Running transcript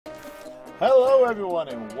Hello everyone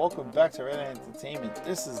and welcome back to Redhand Entertainment.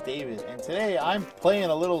 This is David and today I'm playing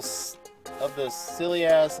a little of this silly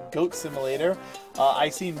ass goat simulator.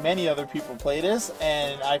 I've seen many other people play this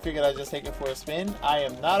and I figured I'd just take it for a spin. I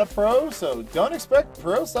am not a pro, so don't expect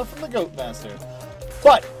pro stuff from the Goat Master.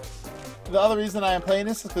 But the other reason I am playing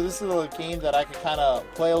this is because this is a game that I can kind of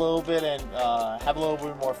play a little bit and have a little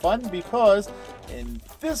bit more fun, because in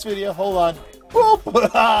this video, hold on, boop,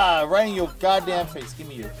 right in your goddamn face. Give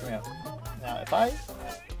me you. Come here. Now, if I,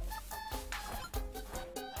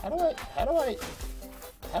 how do I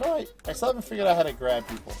still haven't figured out how to grab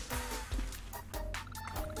people.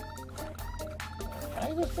 Can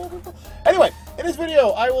I just grab people? Anyway, in this video,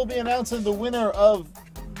 I will be announcing the winner of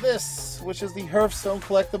this, which is the Hearthstone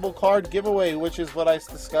collectible card giveaway, which is what I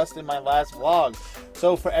discussed in my last vlog.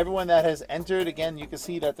 So for everyone that has entered, again, you can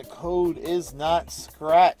see that the code is not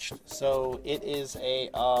scratched. So it is a,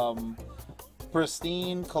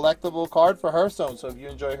 pristine collectible card for Hearthstone. So if you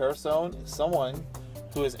enjoy Hearthstone, someone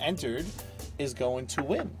who has entered is going to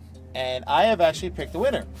win. And I have actually picked the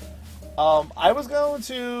winner. I was going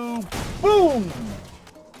to boom.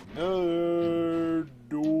 Don't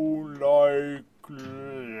like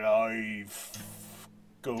life.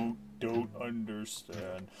 Goat don't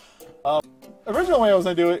understand. Original way I was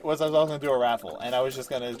gonna do it was I was gonna do a raffle, and I was just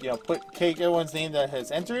gonna, take everyone's name that has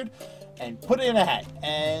entered and put it in a hat.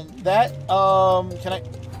 And that, can I,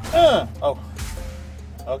 oh,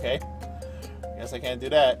 okay. Guess I can't do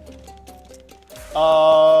that.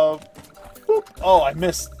 Boop. Oh, I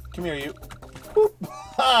missed. Come here, you. Boop.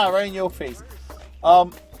 Ha, right in your face.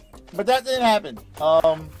 But that didn't happen.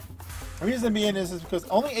 The reason being is because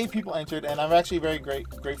only 8 people entered, and I'm actually very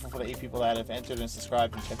grateful for the 8 people that have entered and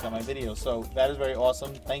subscribed and checked out my videos. So that is very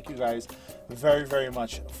awesome. Thank you guys very, very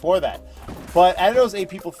much for that. But out of those 8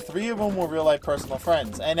 people, 3 of them were real life personal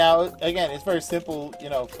friends. And now, again, it's very simple,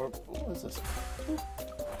 for, what is this?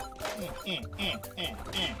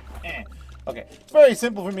 Okay, it's very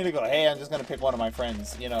simple for me to go, hey, I'm just going to pick one of my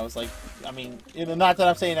friends. It's like, I mean, not that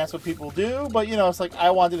I'm saying that's what people do, but, it's like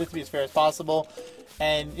I wanted it to be as fair as possible.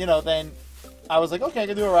 And, then I was like, okay, I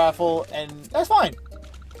can do a raffle, and that's fine.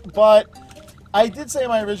 But I did say in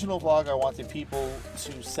my original vlog I wanted people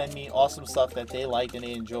to send me awesome stuff that they like and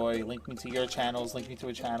they enjoy. Link me to your channels, link me to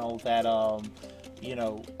a channel that, of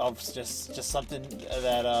just something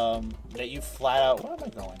that, that you flat out, where am I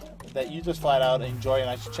going? That you just flat out enjoy and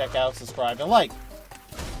I should check out, subscribe, and like.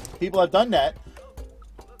 People have done that.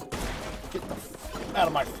 Get the f out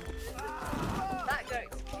of my...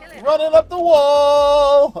 Running up the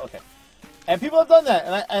wall. Okay, and people have done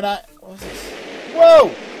that, and I. What's this?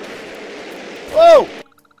 Whoa! Whoa!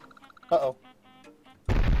 Uh-oh.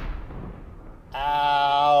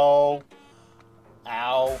 Ow!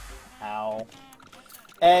 Ow! Ow!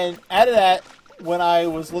 And out of that, when I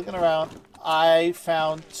was looking around, I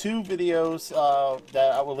found 2 videos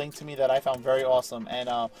that were linked to me that I found very awesome,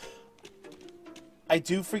 and I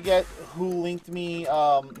do forget who linked me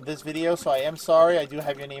this video, so I am sorry. I do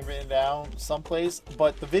have your name written down someplace,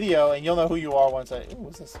 but the video, and you'll know who you are once I... Ooh,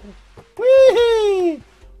 what's this? Whee!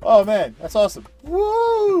 Oh man, that's awesome.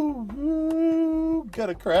 Woo! Woo!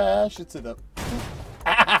 Gotta crash into the...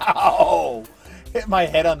 Ow! Hit my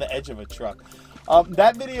head on the edge of a truck.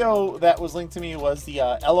 That video that was linked to me was the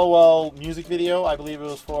LOL music video. I believe it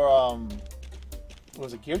was for,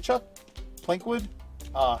 was it Gear Chuck? Plankwood?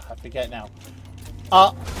 I forget now.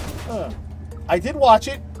 I did watch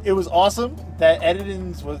it. It was awesome. The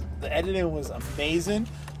editing was amazing.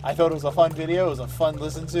 I thought it was a fun video. It was a fun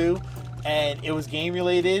listen to, and it was game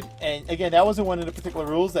related. And again, that wasn't one of the particular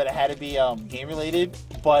rules that it had to be game related.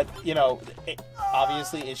 But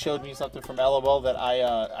obviously it showed me something from LOL that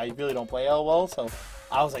I really don't play LOL. So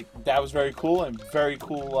I was like, that was very cool, and very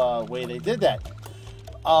cool way they did that.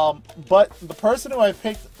 But the person who I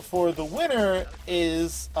picked for the winner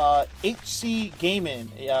is HC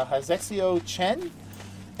Gaming, Hazexio Chen,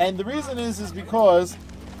 and the reason is because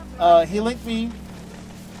he linked me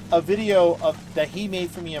a video that he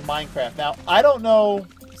made for me in Minecraft. Now I don't know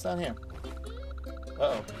what's down here.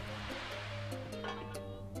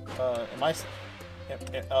 Am I?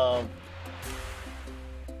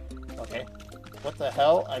 Okay. What the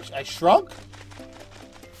hell? I shrunk.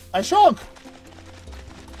 I shrunk.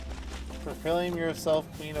 Proclaim yourself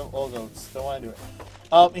queen of all goats. Don't want to do it.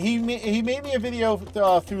 He made me a video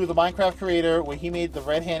through the Minecraft creator where he made the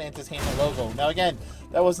Redhand Entertainment logo. Now again,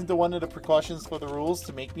 that wasn't one of the precautions for the rules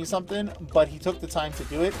to make me something, but he took the time to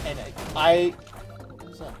do it, and what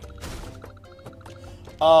was that?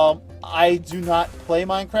 I do not play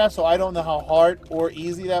Minecraft, so I don't know how hard or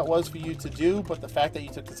easy that was for you to do, but the fact that you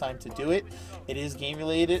took the time to do it It is game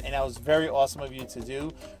related, and that was very awesome of you to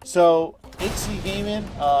do. So, HC Gaming,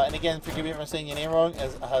 and again, forgive me if I'm saying your name wrong,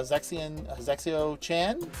 as Hezexio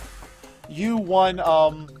Chan, you won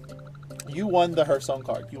the Hearthstone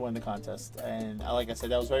card. You won the contest, and like I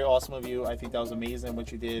said, that was very awesome of you. I think that was amazing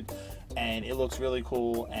what you did, and it looks really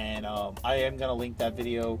cool. And I am gonna link that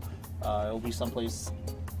video. It'll be someplace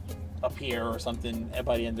up here or something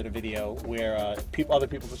by the end of the video where other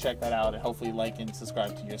people can check that out and hopefully like and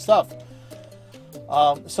subscribe to your stuff.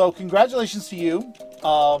 So congratulations to you.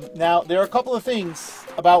 Now there are a couple of things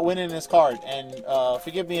about winning this card, and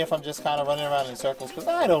forgive me if I'm just kind of running around in circles because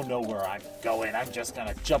I don't know where I'm going. I'm just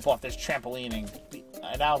gonna jump off this trampoline and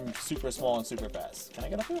now I'm super small and super fast. Can I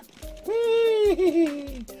get up here?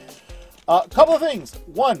 Whee! A couple of things.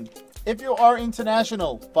 One, if you are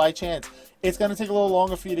international by chance, it's going to take a little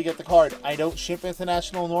longer for you to get the card. I don't ship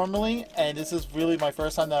international normally, and this is really my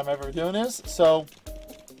first time that I'm ever doing this, so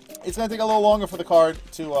it's going to take a little longer for the card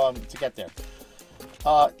to get there.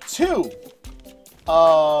 Two,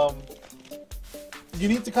 you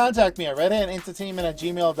need to contact me at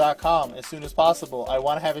redhandentertainment@gmail.com as soon as possible. I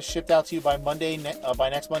want to have it shipped out to you by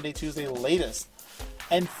next Monday, Tuesday latest.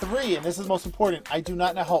 And three, and this is most important, I do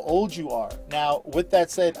not know how old you are. Now, with that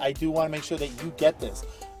said, I do want to make sure that you get this.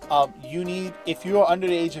 If you are under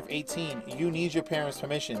the age of 18, you need your parents'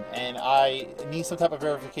 permission, and I need some type of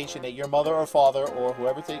verification that your mother or father or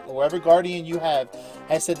whoever guardian you have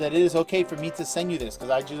has said that it is okay for me to send you this, because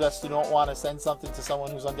I just don't want to send something to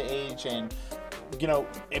someone who's underage and, you know,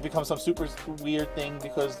 it becomes some super weird thing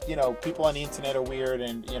because, you know, people on the internet are weird,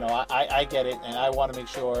 and, you know, I get it, and I want to make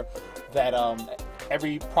sure that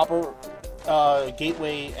every proper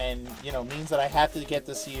gateway and, you know, means that I have to get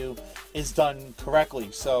this to you is done correctly.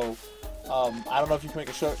 So I don't know if you can make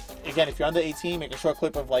a short, again, if you're under 18, make a short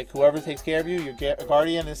clip of like whoever takes care of you, your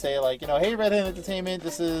guardian, and say like, you know, hey, Redhand Entertainment,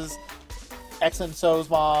 this is X and so's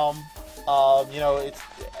mom. You know, it's,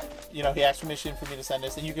 you know, he asked permission for me to send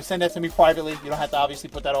this, and you can send that to me privately. You don't have to obviously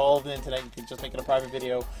put that all over the internet. You can just make it a private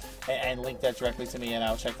video and link that directly to me, and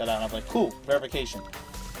I'll check that out. And I'm like, cool, verification.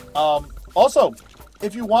 Also,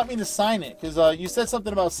 if you want me to sign it, because you said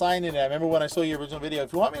something about signing it. I remember when I saw your original video.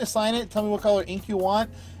 If you want me to sign it, tell me what color ink you want,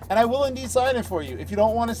 and I will indeed sign it for you. If you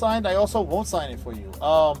don't want it signed, I also won't sign it for you.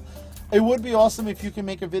 It would be awesome if you can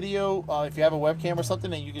make a video, if you have a webcam or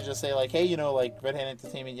something, and you could just say like, hey, you know, like Redhand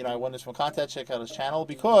Entertainment, you know, I won this from a contest, check out his channel,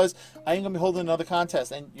 because I am going to be holding another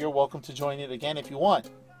contest, and you're welcome to join it again if you want.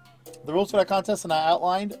 The rules for that contest, and I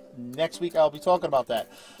outlined, next week I'll be talking about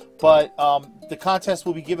that. But the contest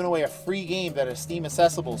will be giving away a free game that is Steam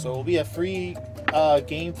accessible. So it will be a free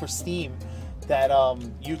game for Steam that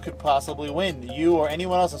you could possibly win, you or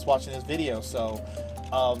anyone else that's watching this video. So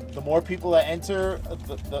the more people that enter,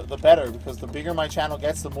 the better, because the bigger my channel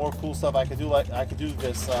gets, the more cool stuff I could do. Like I could do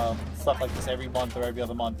this stuff like this every month or every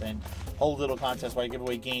other month, and hold little contests where I give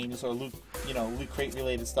away games or loot, you know, loot crate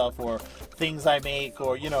related stuff, or things I make,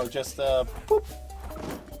 or, you know, just boop.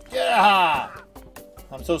 Yeah.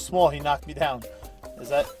 I'm so small, he knocked me down. Is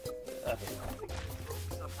that?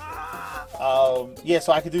 Yeah,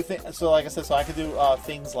 so I could do things. So like I said, so I could do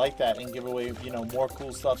things like that and give away, you know, more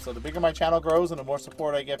cool stuff. So the bigger my channel grows and the more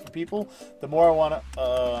support I get from people, the more I want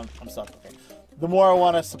to. I'm stuck. Okay. The more I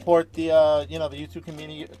want to support the, you know, the YouTube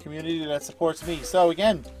community that supports me. So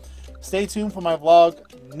again, stay tuned for my vlog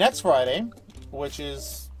next Friday, which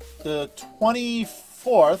is the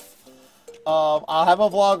 24th. I'll have a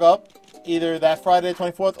vlog up either that Friday the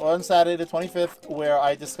 24th or on Saturday the 25th, where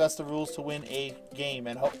I discuss the rules to win a game,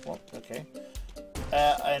 and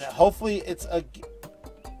and hopefully it's a,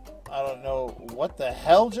 I don't know what the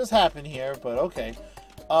hell just happened here, but okay.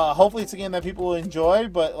 Hopefully it's a game that people will enjoy,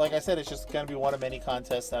 but like I said, it's just going to be one of many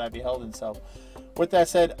contests that I'll be held in. So with that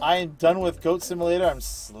said, I am done with Goat Simulator. I'm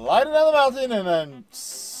sliding down the mountain, and then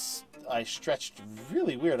I stretched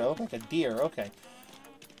really weird. I look like a deer. Okay.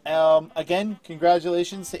 Again,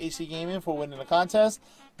 congratulations to AC Gaming for winning the contest.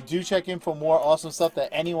 Do check in for more awesome stuff that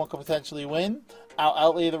anyone could potentially win. I'll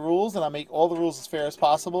outlay the rules, and I'll make all the rules as fair as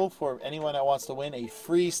possible for anyone that wants to win a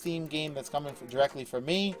free Steam game that's coming directly from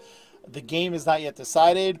me. The game is not yet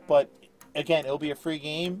decided, but again, it'll be a free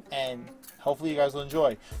game, and hopefully you guys will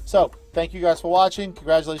enjoy. So, thank you guys for watching.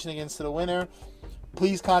 Congratulations again to the winner.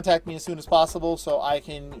 Please contact me as soon as possible so I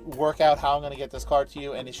can work out how I'm going to get this card to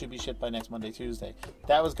you, and it should be shipped by next Monday, Tuesday.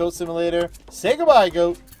 That was Goat Simulator. Say goodbye,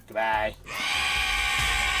 Goat. Goodbye.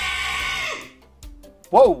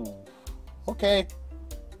 Whoa. Okay.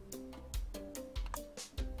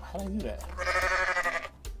 How did I do that?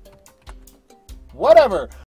 Whatever.